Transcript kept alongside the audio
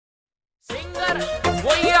Editor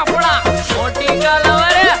वही अपना मोटी का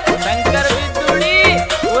लवर शंकर बिदुड़ी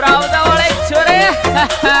उरावदा वाले छोरे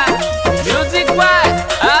म्यूजिक बाय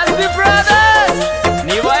एसबी ब्रदर्स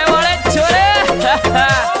निवाय वाले छोरे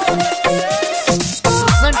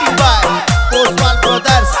presenting by Koswal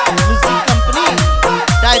brothers music company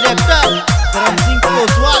director करम सिंह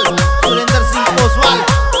कोसवाल सुरेंद्र सिंह कोसवाल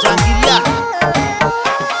जांगिरिया।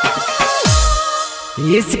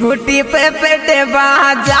 स्कूटी पे पेटे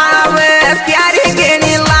बाजावे प्यारी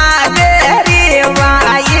गेनी लागे रे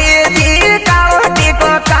वाये जी कावटी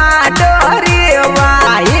को काटो रे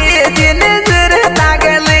वाये जी नजर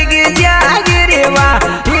तागे लगी जागे रे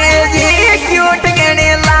वाये जी क्यूट गेनी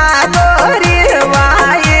लागो रे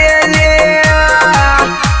वाये जी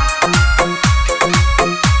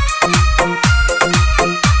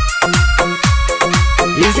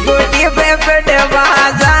स्कूटी पे पेटे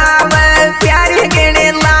बाजावे प्यारी गेनी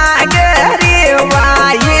लागे रे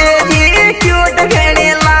वाये जी क्यूट गेनी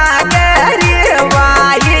लागे रे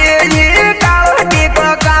वाये जी कावटी को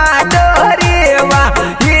काटो रे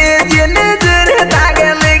वाये जी नजर तागे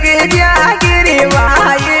लगी जागे रे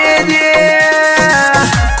वाये जी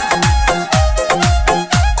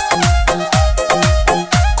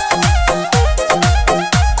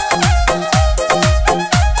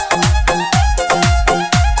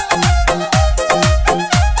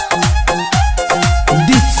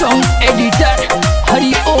song editor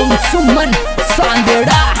हरि ओम सुमन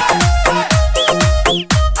सांगड़ा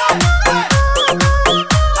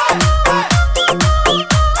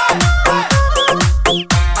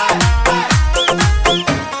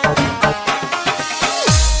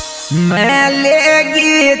मैं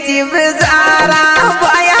लेगी चिव जारा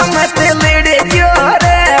बाया मत लड़ जोर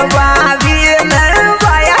बाबी न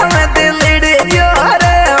बाया मत लड़ जोर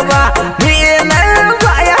बाबी न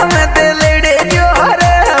बाया मत लड़ जोर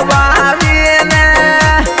बाबी न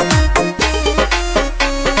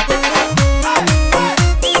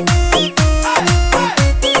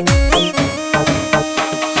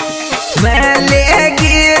मैं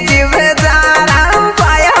लेगी चिव जारा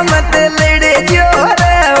बाया मत लड़ जोर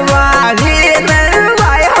बाबी न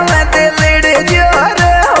बाया मत लड़ जोर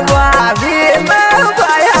बाबी न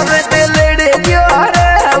बाया मत लड़ जोर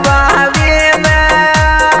बाबी न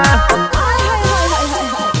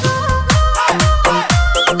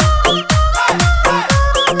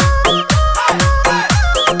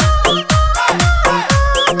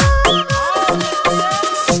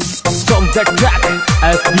from the track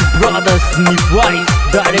SB Brothers Niwai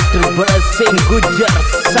director Bharat Singh Gujjar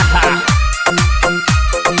Saha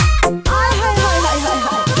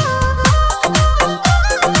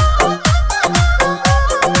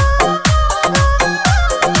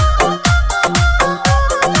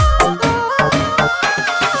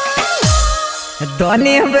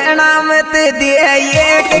Dhoni बेना मत दिए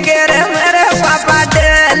एक गिर मेरे पापा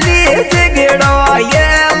डली जिगड़ो ये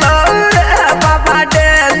लो रे पापा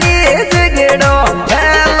डली जिगड़ो ये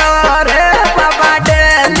लो रे पापा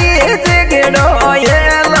डली जिगड़ो ये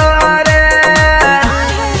लो रे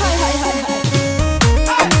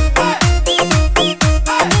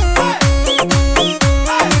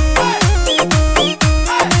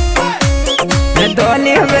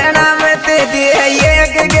धोनी बेना मत दिए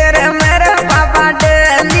एक गिर मेरे पापा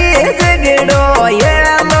डली जिगड़ो ये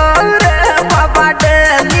लो रे पापा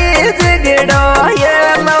डली जिगड़ो ये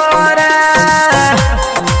लो रे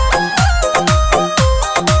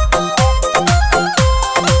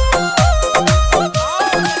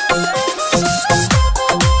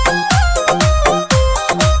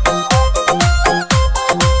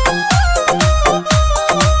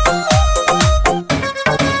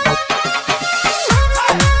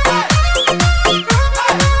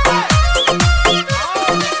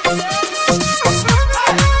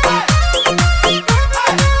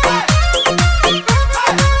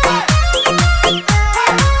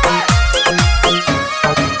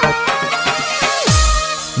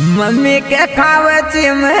मम्मी के खावच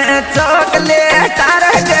में चॉकलेट आर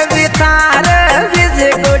कभी थार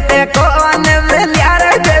बिस्कुट कौन मिलियार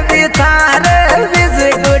कभी थार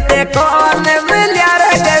बिस्कुट कौन मिलियार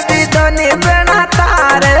कभी धोनी बना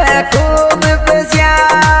तार खूब पसिया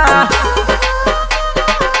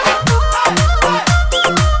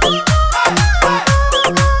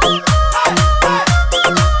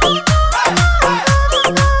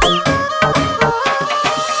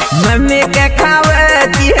मम्मी के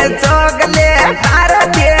खावच चॉकलेट आर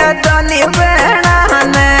दे धोनी बना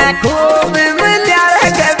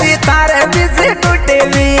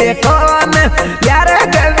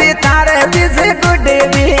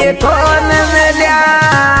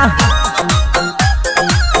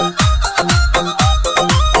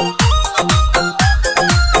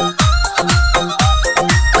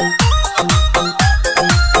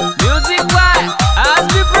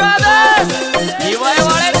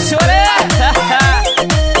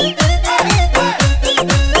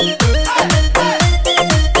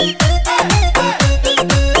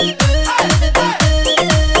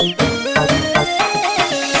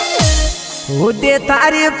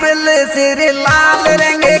पिल सिर लाल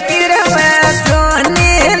रंग किर में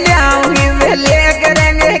सोनी लियाऊंगी ब्लैक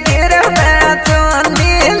रंग किर में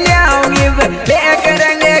सोनी लियाऊंगी ब्लैक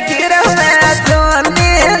रंग किर में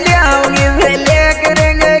सोनी लियाऊंगी ब्लैक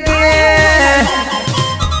रंग की।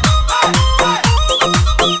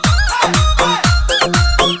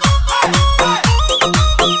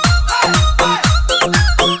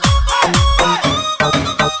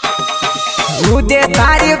 उदे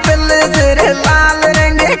तारी पिल सिर लाल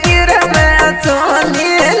रंग किर में सोनी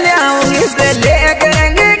लियाऊंगी ब्लैक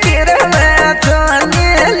रंग किर में सोनी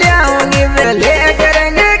लियाऊंगी ब्लैक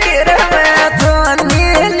रंग किर में सोनी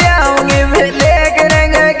लियाऊंगी ब्लैक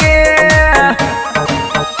रंग के।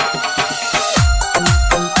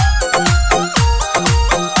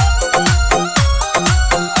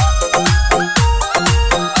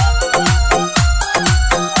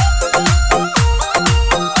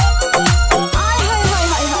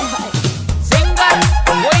 सिंगर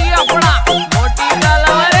वही अपना मोटी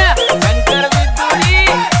गालावर शंकर बिद्दुडी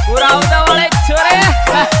पुरावदा वाले छोरे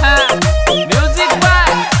म्यूजिक बाय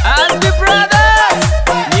एसबी ब्रदर्स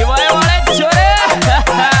निवाय वाले छोरे।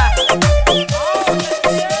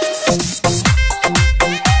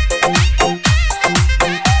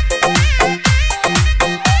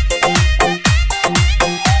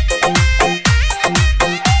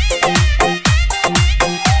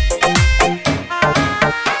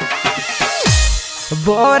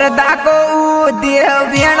 बोरदा को देव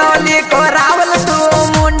वेणोली को रावल तू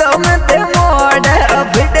मुंडो मत मोड़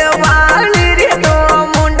बिडवाली रे तू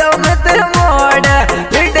मुंडो मत मोड़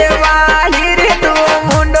बिडवाली रे तू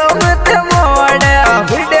मुंडो मत मोड़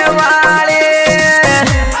बिडवाली।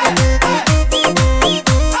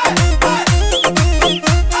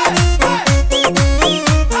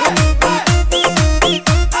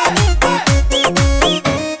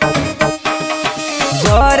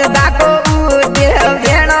 बोरदा को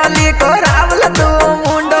वेणोली को रावल तू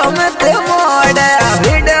मुंडो मत मोड़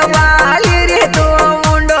बिडवाली रे तू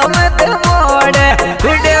मुंडो मत मोड़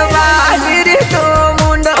बिडवाली रे तू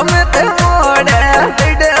मुंडो मत मोड़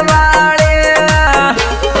बिडवाली।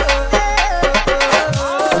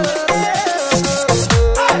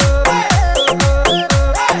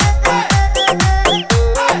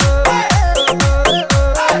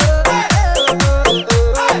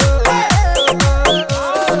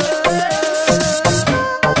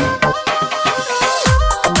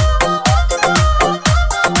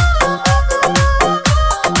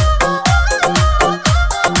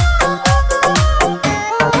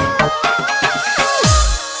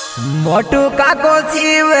 मोटू काको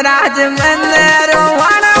शिवराज मंदिर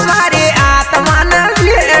वाणा मारी आत्मा न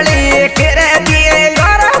भेड़ी कर दिए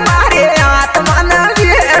और मारी आत्मा न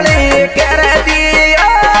भेड़ी कर दियो।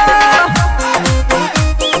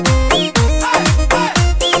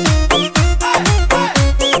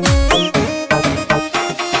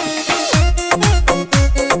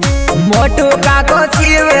 मोटू काको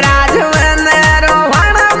शिवराज मंदिर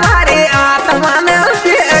वाणा मारी आत्मा न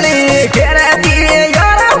भेड़ी कर दिए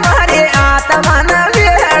और मारी आत्मा न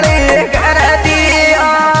भेड़ी कर दियो।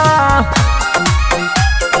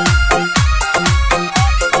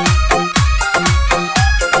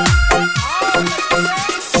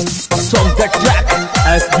 Song the track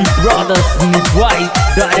SB Brothers निभाई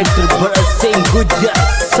डायरेक्टर भरत सिंह गुज्जर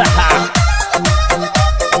साहब।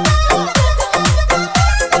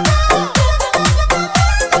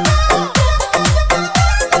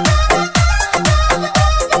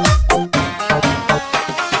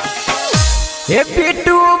 ये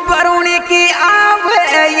पिट्टू बरुणी की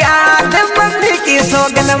आवे याद मम्मी की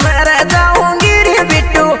सोगन मर जाऊंगी रे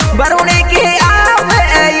बिट्टू बरुणी की आवे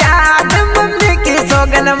याद मम्मी की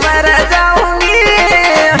सोगन मर जाऊंगी।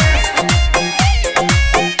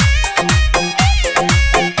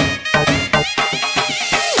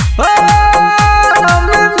 ओ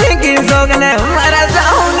मम्मी की सोगन मर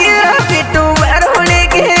जाऊंगी रे बिट्टू बरुणी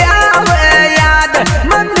की आवे याद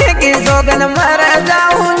मम्मी की सोगन मर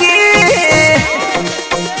जाऊंगी।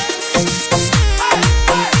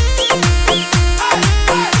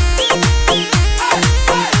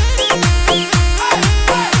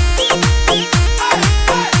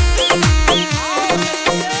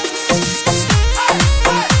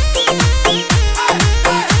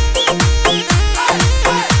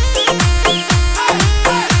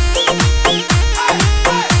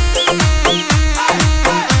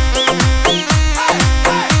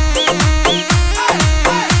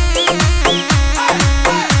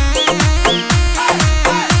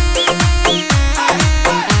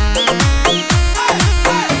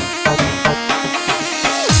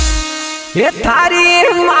 ये थारी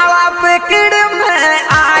मावा पकड़ में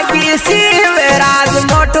आगी शिवराज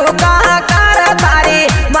मोटू का कर थारी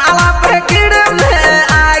माला पकड़ में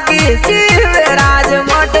आगे शिवराज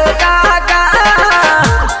मोटू काका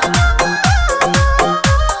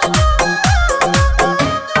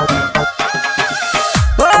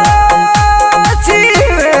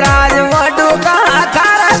शिवराज मोटू काका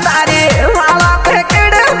तारे माला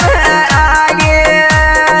पकड़ में आगे।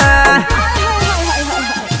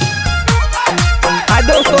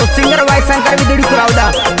 दोस्तों सिंगर भाई शंकर बिदुड़ी कुरावदा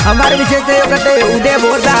हमारे विशेष सहयोग करते उदय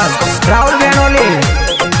बोरदा राहुल बेनोली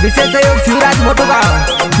विशेष सहयोग शिवराज मोटू का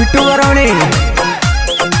बिट्टू बरौनी।